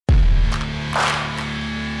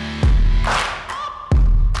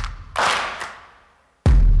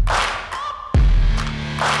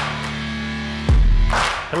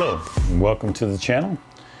welcome to the channel.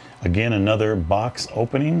 Again, another box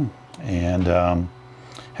opening, and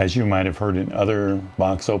as you might have heard in other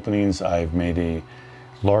box openings, I've made a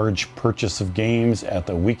large purchase of games at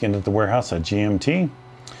the weekend at the warehouse at GMT.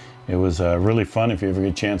 It was really fun. If you ever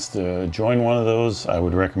get a chance to join one of those, I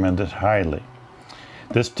would recommend it highly.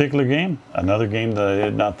 This particular game, another game that I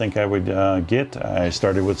did not think I would get. I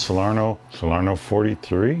started with Salerno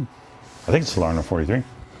 43. I think it's Salerno 43.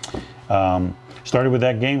 Started with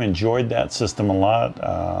that game, enjoyed that system a lot.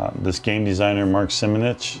 This game designer, Mark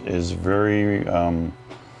Simonitch, is very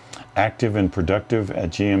active and productive at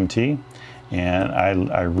GMT, and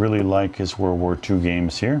I really like his World War II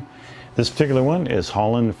games here. This particular one is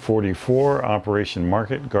Holland 44, Operation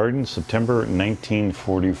Market Garden, September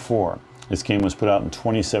 1944. This game was put out in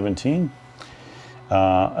 2017.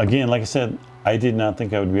 Again, like I said, I did not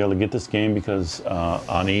think I would be able to get this game because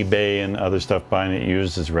on eBay and other stuff, buying it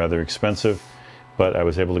used is rather expensive. But I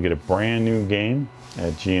was able to get a brand new game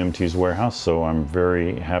at GMT's warehouse, so I'm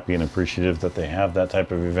very happy and appreciative that they have that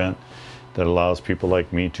type of event that allows people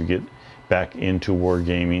like me to get back into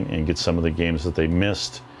wargaming and get some of the games that they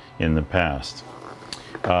missed in the past.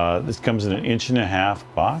 This comes in an 1.5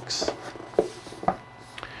 inch box.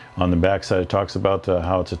 On the back side, it talks about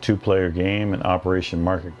how it's a 2-player game, and Operation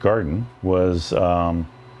Market Garden was the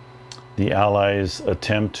Allies'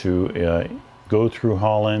 attempt to go through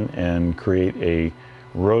Holland and create a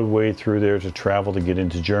roadway through there to travel to get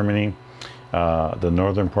into Germany. The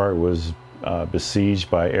northern part was besieged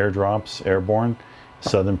by airdrops, airborne.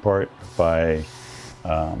 Southern part by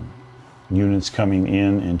units coming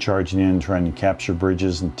in and charging in, trying to capture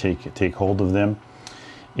bridges and take hold of them.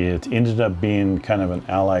 It ended up being kind of an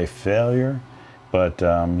Ally failure, but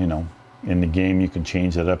you know, in the game you can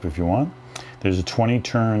change that up if you want. There's a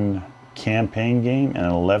 20-turn campaign game and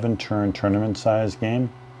an 11-turn tournament size game.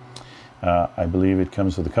 I believe it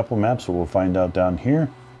comes with a couple maps, but we'll find out down here.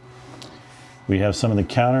 We have some of the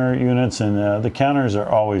counter units, and the counters are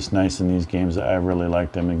always nice in these games. I really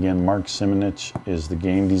like them. Again, Mark Simonitch is the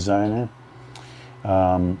game designer.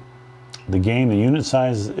 The unit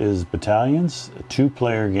size is battalions, a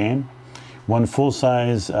 2-player game. One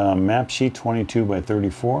full-size map sheet, 22 by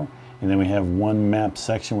 34, and then we have one map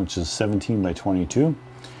section, which is 17 by 22.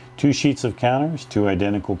 2 sheets of counters, 2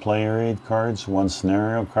 identical player aid cards, 1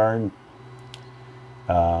 scenario card,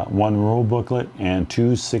 1 rule booklet, and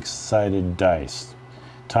 2 6-sided dice.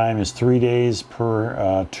 Time is 3 days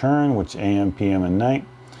per turn, which AM, PM, and night.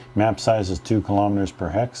 Map size is 2 kilometers per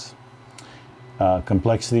hex.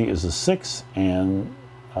 Complexity is a 6, and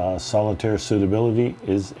solitaire suitability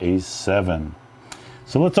is a 7.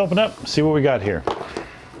 So let's open up, see what we got here.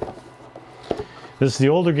 This is the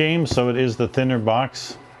older game, so it is the thinner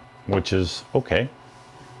box, which is okay.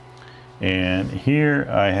 And here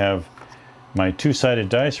I have my 2-sided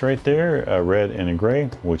dice right there, a red and a gray,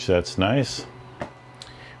 which that's nice.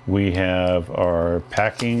 We have our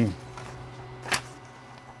packing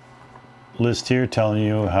list here telling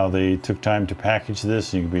you how they took time to package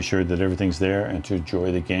this. You can be sure that everything's there and to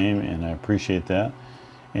enjoy the game, and I appreciate that.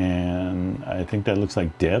 And I think that looks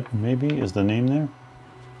like Deb, maybe, is the name there.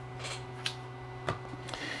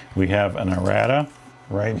 We have an errata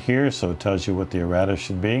right here, so it tells you what the errata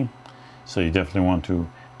should be. So you definitely want to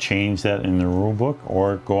change that in the rule book,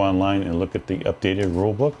 or go online and look at the updated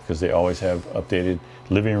rule book, because they always have updated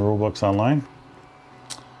living rule books online.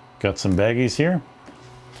 Got some baggies here.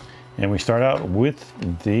 And we start out with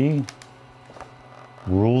the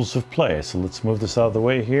rules of play. So let's move this out of the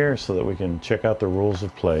way here so that we can check out the rules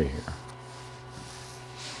of play here.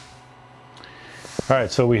 All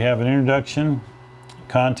right, so we have an introduction,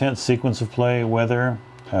 content, sequence of play, weather,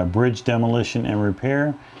 bridge demolition and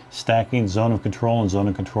repair, stacking, zone of control and zone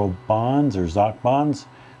of control bonds or ZOC bonds,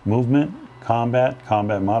 movement, combat,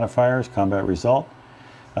 combat modifiers, combat result,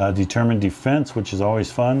 determined defense, which is always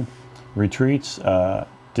fun, retreats,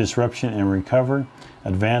 disruption and recover,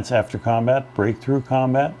 advance after combat, breakthrough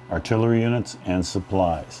combat, artillery units, and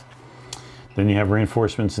supplies. Then you have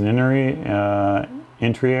reinforcements and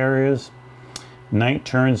entry areas, night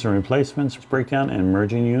turns and replacements, breakdown and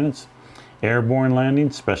merging units, airborne landing,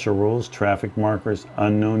 special rules, traffic markers,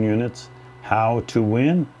 unknown units, how to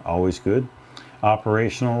win, always good,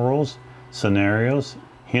 operational rules, scenarios,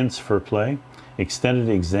 hints for play, extended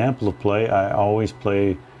example of play. I always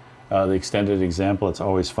play the extended example. It's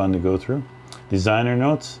always fun to go through. Designer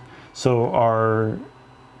notes. So our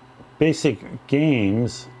basic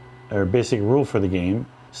games, or basic rule for the game,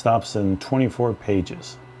 stops in 24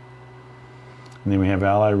 pages. And then we have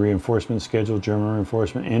Allied reinforcement schedule, German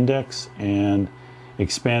reinforcement index, and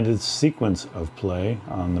expanded sequence of play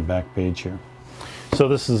on the back page here. So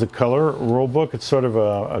this is a color rule book. It's sort of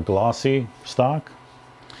a glossy stock.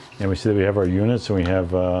 And we see that we have our units, and we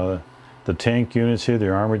have the tank units here, the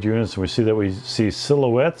armored units. And we see that we see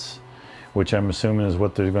silhouettes, which I'm assuming is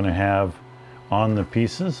what they're going to have on the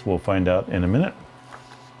pieces. We'll find out in a minute.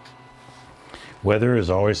 Weather is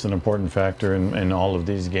always an important factor in all of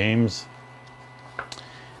these games.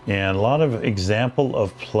 And a lot of example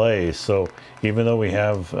of play. So even though we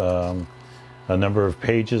have a number of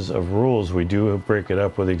pages of rules, we do break it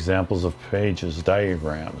up with examples of pages,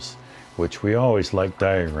 diagrams, which we always like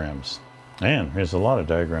diagrams. And here's a lot of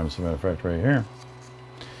diagrams, as a matter of fact, right here.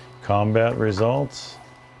 Combat results,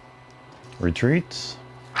 retreats,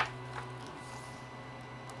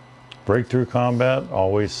 breakthrough combat,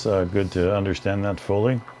 always good to understand that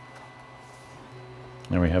fully.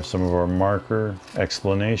 And we have some of our marker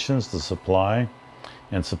explanations, the supply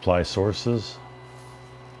and supply sources,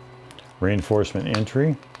 reinforcement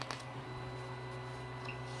entry,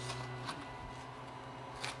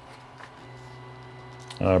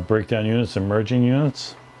 breakdown units, emerging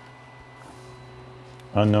units,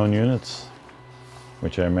 unknown units,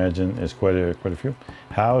 which I imagine is quite a few.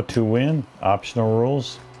 How to win, optional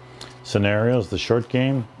rules, scenarios, the short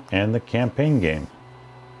game, and the campaign game.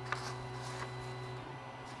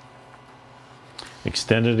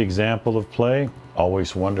 Extended example of play,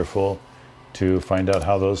 always wonderful to find out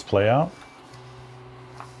how those play out.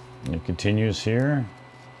 And it continues here.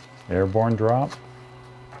 Airborne drop.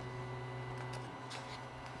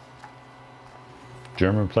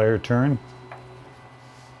 German player turn.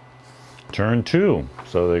 Turn 2.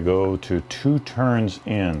 So they go to 2 turns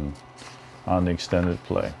in on the extended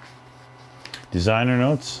play. Designer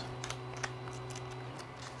notes.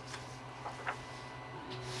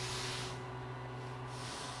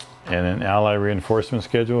 And an ally reinforcement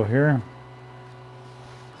schedule here.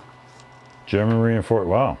 German reinforcement.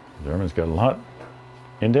 Wow, German's got a lot.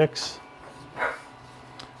 Index.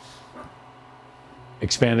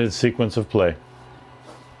 Expanded sequence of play.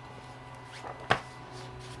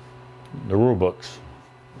 The rule books.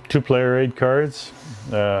 2 player aid cards.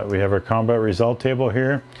 We have our combat result table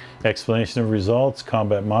here. Explanation of results,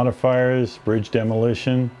 combat modifiers, bridge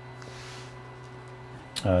demolition,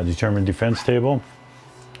 determined defense table.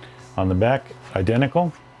 On the back,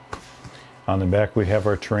 identical. On the back we have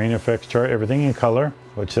our terrain effects chart, everything in color,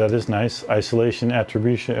 which that is nice. Isolation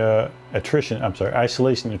attribution,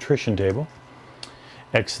 isolation attrition table.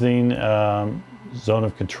 Exiting zone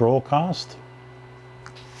of control cost.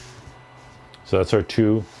 So that's our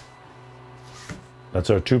two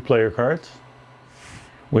player cards.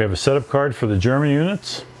 We have a setup card for the German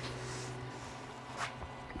units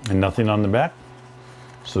and nothing on the back.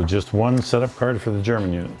 So just one setup card for the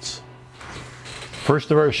German units.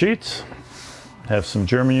 First of our sheets have some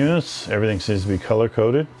German units. Everything seems to be color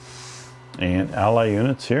coded. And ally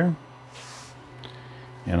units here.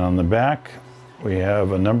 And on the back we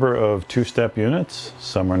have a number of 2-step units.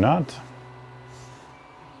 Some are not.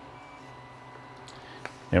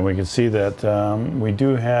 And we can see that we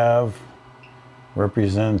do have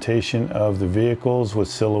representation of the vehicles with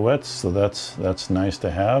silhouettes, so that's nice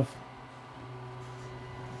to have.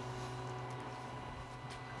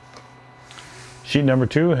 Sheet number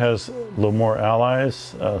 2 has a little more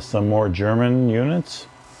allies, some more German units.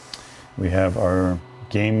 We have our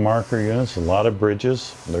game marker units, a lot of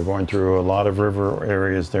bridges. They're going through a lot of river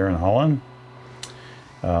areas there in Holland.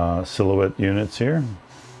 Silhouette units here.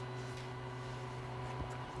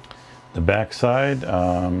 The back side,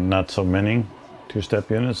 not so many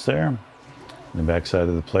 2-step units there. The back side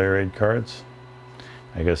of the player aid cards.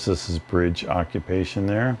 I guess this is bridge occupation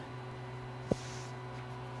there.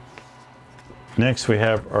 Next we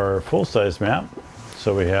have our full-size map.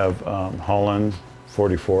 So we have Holland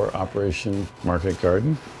 44 Operation Market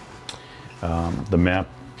Garden. The map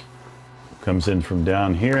comes in from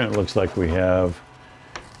down here, and it looks like we have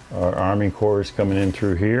our Army Corps coming in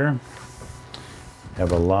through here.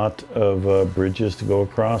 Have a lot of bridges to go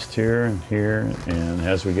across here and here, and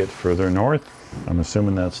as we get further north, I'm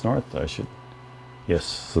assuming that's north, yes,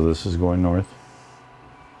 so this is going north.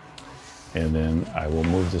 And then I will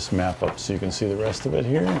move this map up so you can see the rest of it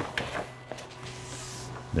here.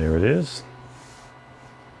 There it is.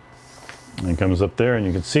 And it comes up there, and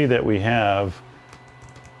you can see that we have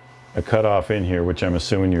a cutoff in here, which I'm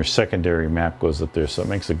assuming your secondary map goes up there, so it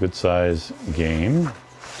makes a good size game.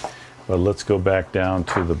 But let's go back down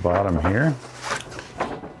to the bottom here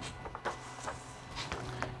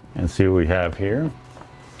and see what we have here.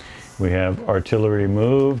 We have artillery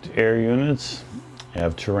moved, air units,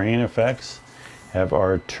 have terrain effects, have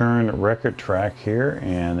our turn record track here,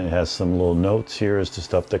 and it has some little notes here as to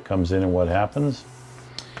stuff that comes in and what happens.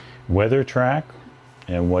 Weather track,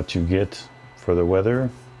 and what you get for the weather.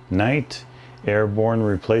 Night, airborne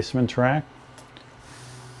replacement track.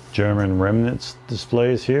 German remnants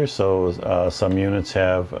displays here, so some units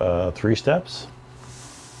have 3 steps.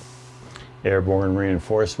 Airborne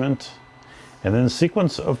reinforcement, and then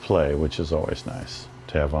sequence of play, which is always nice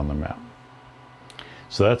to have on the map.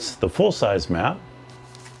 So that's the full-size map.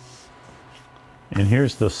 And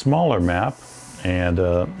here's the smaller map, and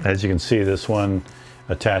as you can see, this one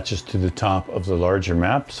attaches to the top of the larger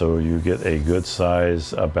map, so you get a good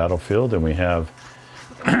size battlefield. And we have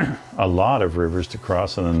a lot of rivers to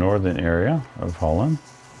cross in the northern area of Holland.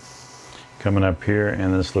 Coming up here,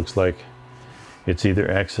 and this looks like it's either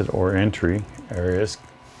exit or entry areas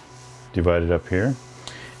divided up here.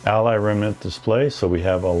 Ally remnant display, so we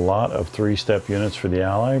have a lot of 3-step units for the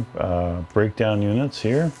Ally. Breakdown units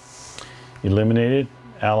here. Eliminated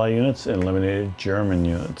Ally units and eliminated German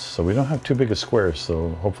units. So we don't have too big of squares, so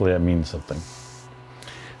hopefully that means something.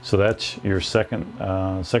 So that's your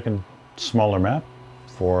second smaller map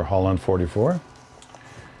for Holland 44.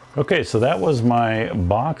 Okay, so that was my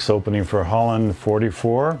box opening for Holland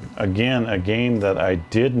 44. Again, a game that I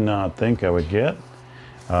did not think I would get.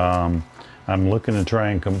 I'm looking to try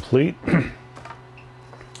and complete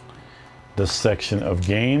this section of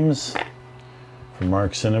games from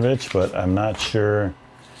Mark Simonitch, but I'm not sure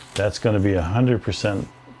that's going to be 100%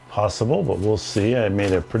 possible, but we'll see. I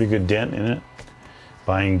made a pretty good dent in it,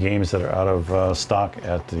 buying games that are out of stock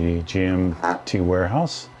at the GMT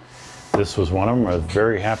warehouse. This was one of them I was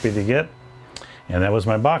very happy to get, and that was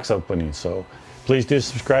my box opening. So please do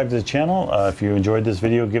subscribe to the channel. If you enjoyed this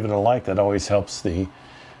video, give it a like. That always helps the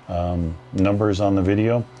numbers on the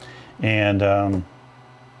video. And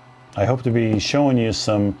I hope to be showing you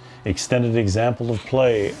some extended example of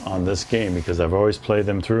play on this game, because I've always played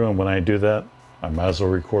them through, and when I do that, I might as well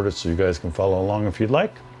record it so you guys can follow along if you'd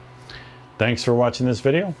like. Thanks for watching this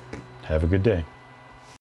video. Have a good day.